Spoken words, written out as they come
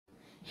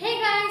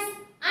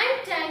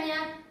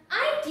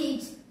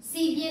teach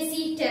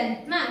CBSE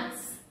 10th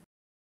Maths.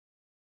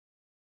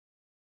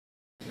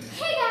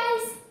 Hey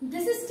guys,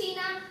 this is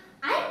Tina.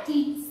 I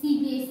teach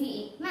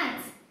CBSE 8th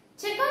Maths.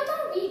 Check out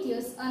our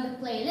videos on the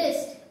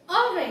playlist.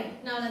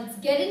 Alright, now let's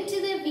get into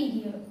the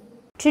video.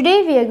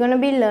 Today we are going to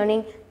be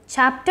learning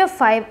Chapter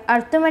 5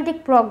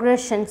 Arithmetic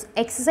Progressions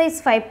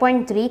Exercise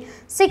 5.3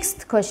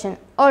 6th question.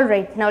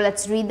 Alright, now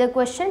let's read the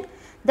question.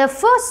 The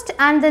first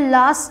and the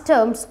last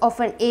terms of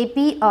an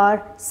AP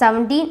are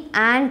 17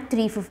 and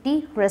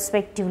 350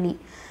 respectively.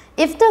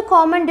 If the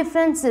common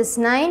difference is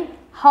 9,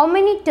 how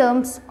many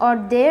terms are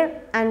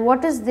there and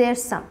what is their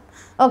sum?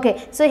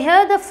 Okay, so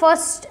here the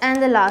first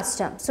and the last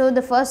term. So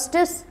the first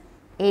is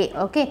A,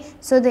 okay.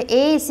 So the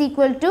A is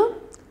equal to,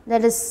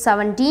 that is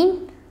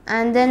 17,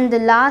 and then the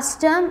last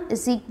term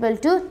is equal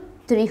to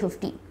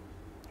 350.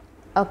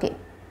 Okay.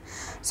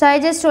 So I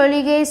just told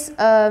you guys,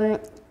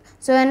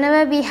 so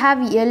whenever we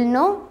have L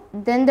no,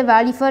 then the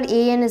value for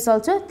AN is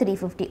also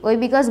 350. Why?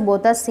 Because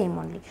both are same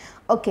only.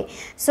 Okay.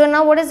 So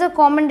now what is the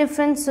common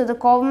difference? So the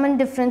common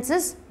difference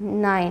is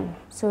 9.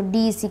 So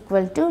D is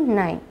equal to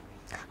 9.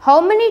 How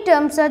many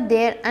terms are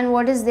there and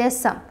what is their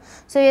sum?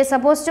 So we are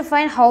supposed to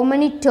find how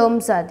many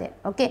terms are there.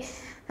 Okay.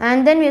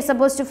 And then we are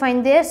supposed to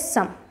find their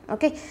sum.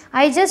 Okay.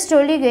 I just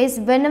told you guys,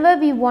 whenever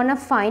we want to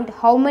find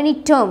how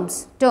many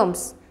terms,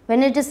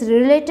 when it is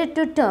related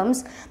to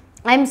terms,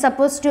 I am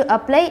supposed to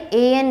apply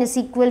AN is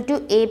equal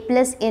to A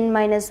plus N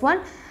minus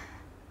 1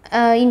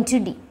 into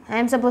D. I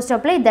am supposed to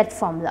apply that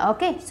formula.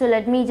 Okay. So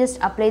let me just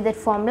apply that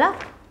formula.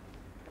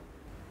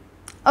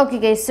 Okay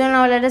guys, so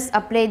now let us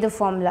apply the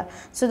formula.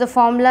 So the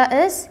formula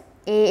is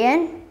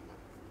AN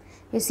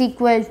is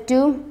equal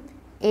to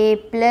A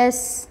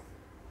plus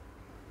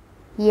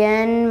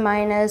N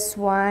minus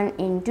 1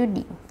 into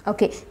D.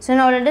 Okay. So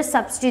now let us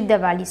substitute the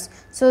values.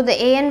 So the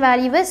AN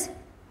value is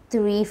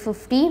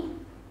 350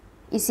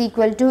 is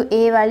equal to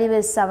A value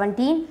is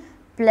 17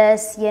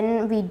 plus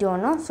N we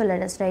don't know. So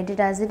let us write it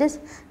as it is,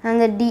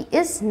 and the D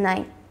is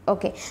 9.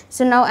 Okay.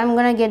 So now I am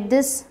going to get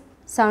this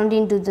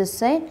 17 to this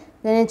side,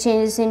 then it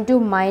changes into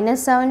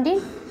minus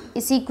 17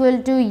 is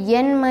equal to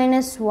N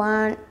minus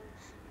 1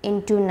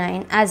 into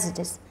 9 as it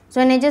is.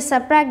 So when I just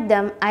subtract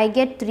them, I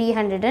get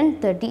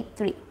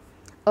 333.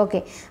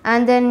 Okay,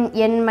 and then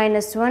N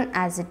minus 1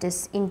 as it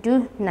is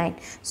into 9.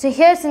 So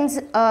here since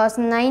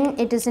 9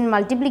 it is in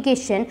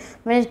multiplication,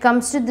 when it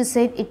comes to this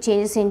side it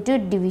changes into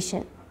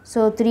division.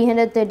 So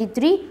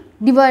 333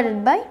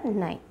 divided by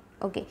 9,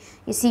 okay,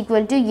 is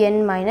equal to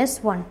N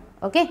minus 1.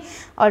 Okay,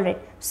 alright.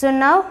 So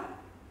now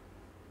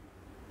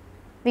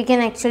we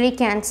can actually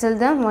cancel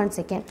them. One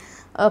second.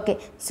 Okay,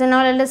 so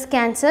now let us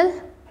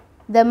cancel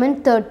them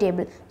in third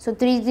table. So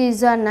 3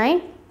 3s are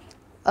 9.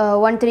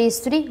 1 3 is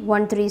 3,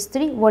 1 3 is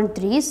 3, 1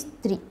 3 is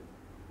 3.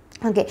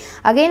 Okay,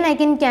 again I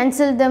can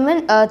cancel them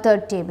in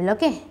third table.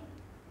 Okay,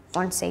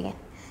 once again.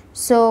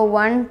 So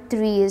 1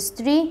 3 is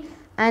 3,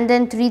 and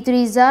then 3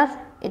 3s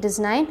are, it is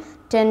 9,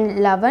 10,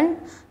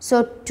 11.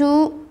 So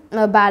 2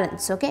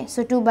 balance. Okay,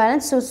 so 2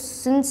 balance. So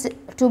since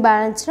 2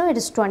 balance now, it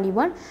is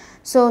 21.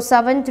 So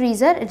 7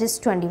 3s are, it is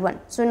 21.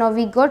 So now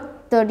we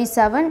got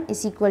 37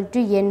 is equal to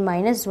N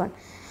minus 1.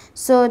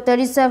 So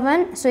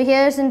 37, so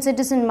here since it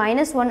is in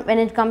minus 1, when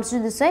it comes to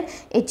this side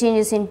it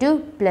changes into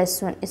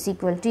plus 1 is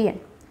equal to N.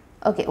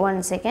 Okay,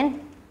 one second.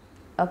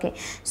 Okay,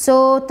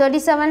 so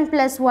 37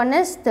 plus 1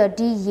 is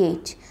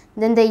 38,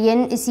 then the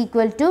N is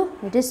equal to,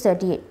 it is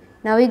 38.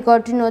 Now we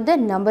got to know the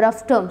number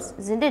of terms,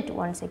 isn't it?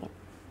 One second.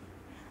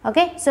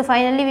 Okay, so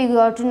finally we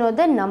got to know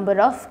the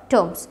number of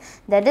terms,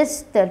 that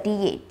is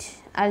 38.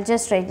 I'll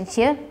just write it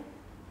here.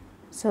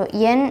 So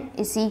N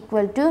is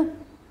equal to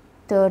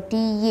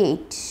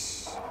 38.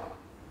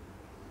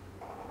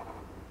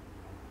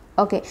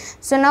 Okay,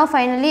 so now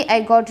finally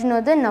I got to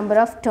know the number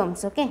of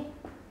terms. Okay,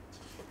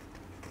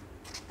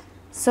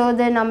 so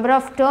the number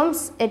of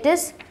terms, it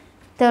is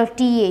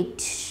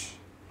 38.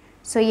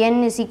 So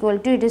N is equal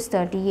to, it is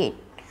 38.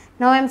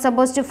 Now I am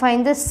supposed to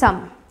find the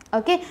sum.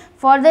 Okay,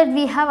 for that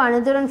we have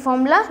another one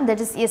formula, that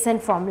is SN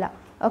formula.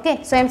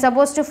 Okay, so I am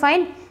supposed to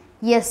find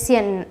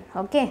SN.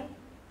 Okay.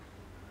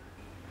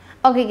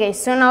 Okay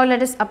guys, so now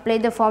let us apply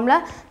the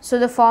formula. So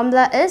the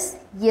formula is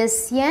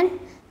SN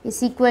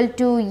is equal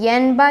to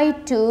N by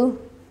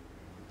 2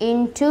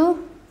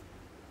 into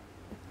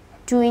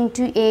 2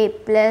 into A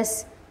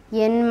plus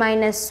N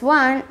minus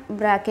 1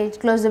 bracket,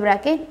 close the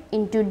bracket,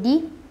 into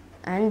D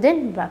and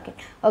then bracket.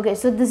 Okay,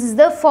 so this is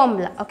the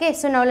formula. Okay,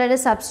 so now let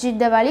us substitute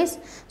the values.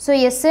 So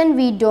Sn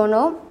we don't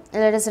know,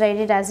 let us write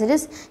it as it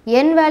is.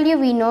 N value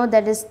we know,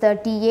 that is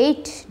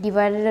 38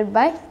 divided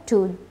by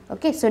 2.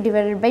 Okay, so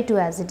divided by 2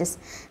 as it is,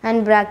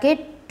 and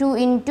bracket 2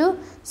 into,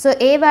 so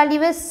A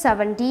value is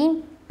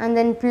 17 and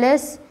then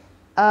plus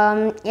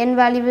N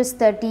value is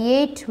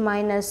 38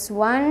 minus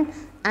 1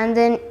 and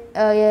then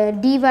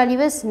D value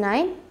is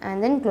 9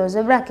 and then close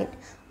the bracket.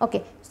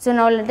 Okay, so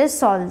now let us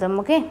solve them.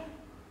 Okay,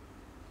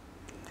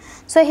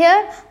 so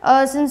here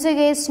since you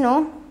guys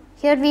know,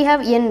 here we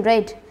have N,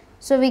 right?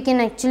 So we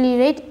can actually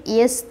write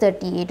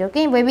S38.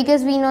 Okay, why?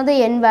 Because we know the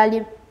N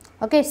value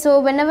Okay, so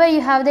whenever you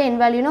have the n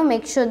value, no,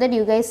 make sure that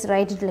you guys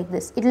write it like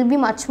this. It will be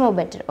much more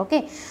better.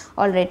 Okay,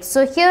 alright.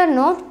 So here,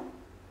 no,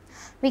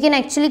 we can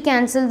actually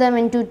cancel them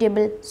in two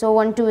table. So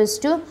 1 2 is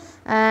 2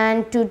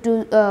 and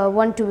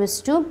 1 2 is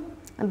 2.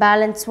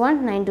 Balance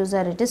 1, 9 2s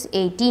are, it is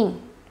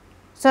 18.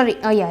 Sorry,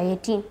 oh yeah,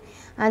 18.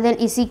 And then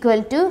is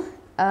equal to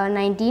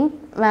 19.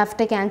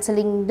 After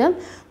cancelling them,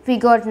 we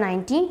got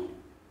 19.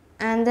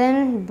 And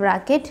then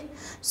bracket.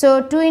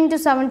 So 2 into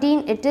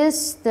 17, it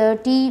is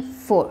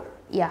 34.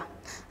 Yeah.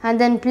 And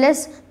then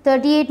plus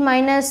 38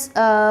 minus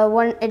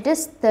 1, it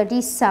is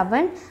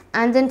 37.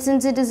 And then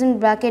since it is in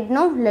bracket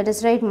now, let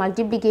us write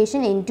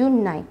multiplication into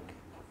 9.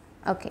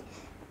 Okay.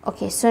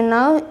 Okay. So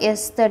now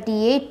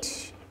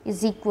S38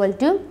 is equal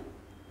to,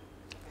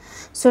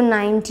 so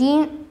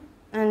 19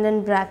 and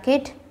then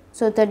bracket.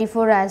 So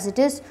 34 as it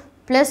is,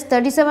 plus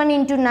 37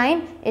 into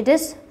 9, it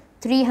is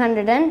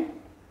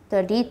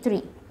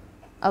 333.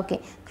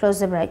 Okay. Close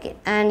the bracket.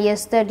 And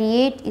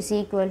S38 is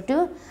equal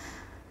to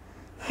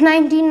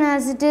 19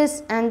 as it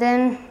is, and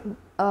then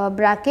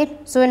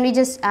bracket. So when we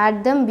just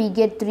add them, we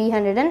get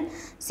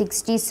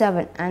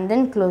 367 and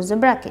then close the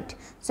bracket.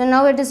 So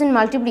now it is in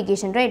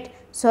multiplication, right?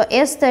 So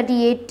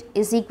S38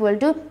 is equal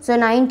to, so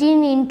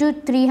 19 into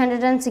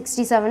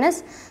 367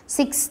 is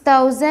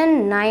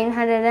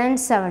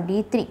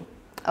 6973.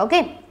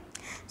 Okay.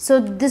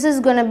 So this is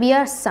going to be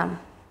our sum.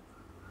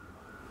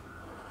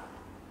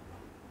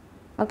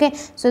 Okay.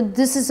 So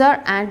this is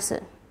our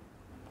answer.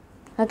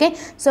 Okay,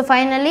 so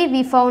finally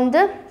we found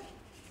the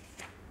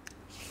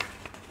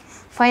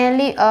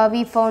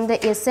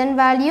SN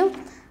value.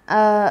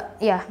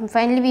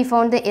 Finally we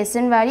found the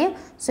SN value.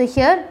 So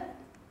here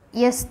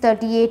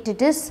S38,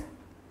 it is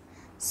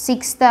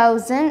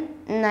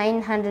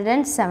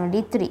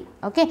 6973.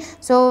 Okay,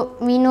 so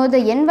we know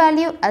the n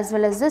value as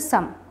well as the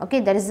sum.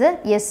 Okay, that is the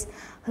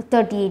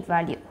S38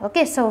 value.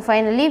 Okay, so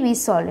finally we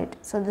solve it.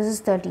 So this is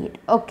 38.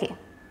 Okay.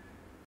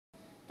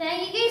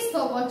 Thank you guys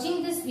for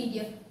watching this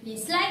video.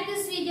 Please like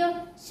this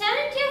video,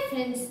 share it to your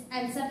friends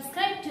and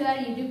subscribe to our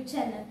YouTube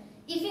channel.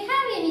 If you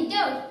have any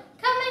doubt,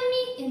 comment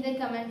me in the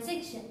comment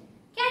section.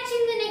 Catch you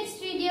in the next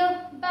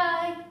video.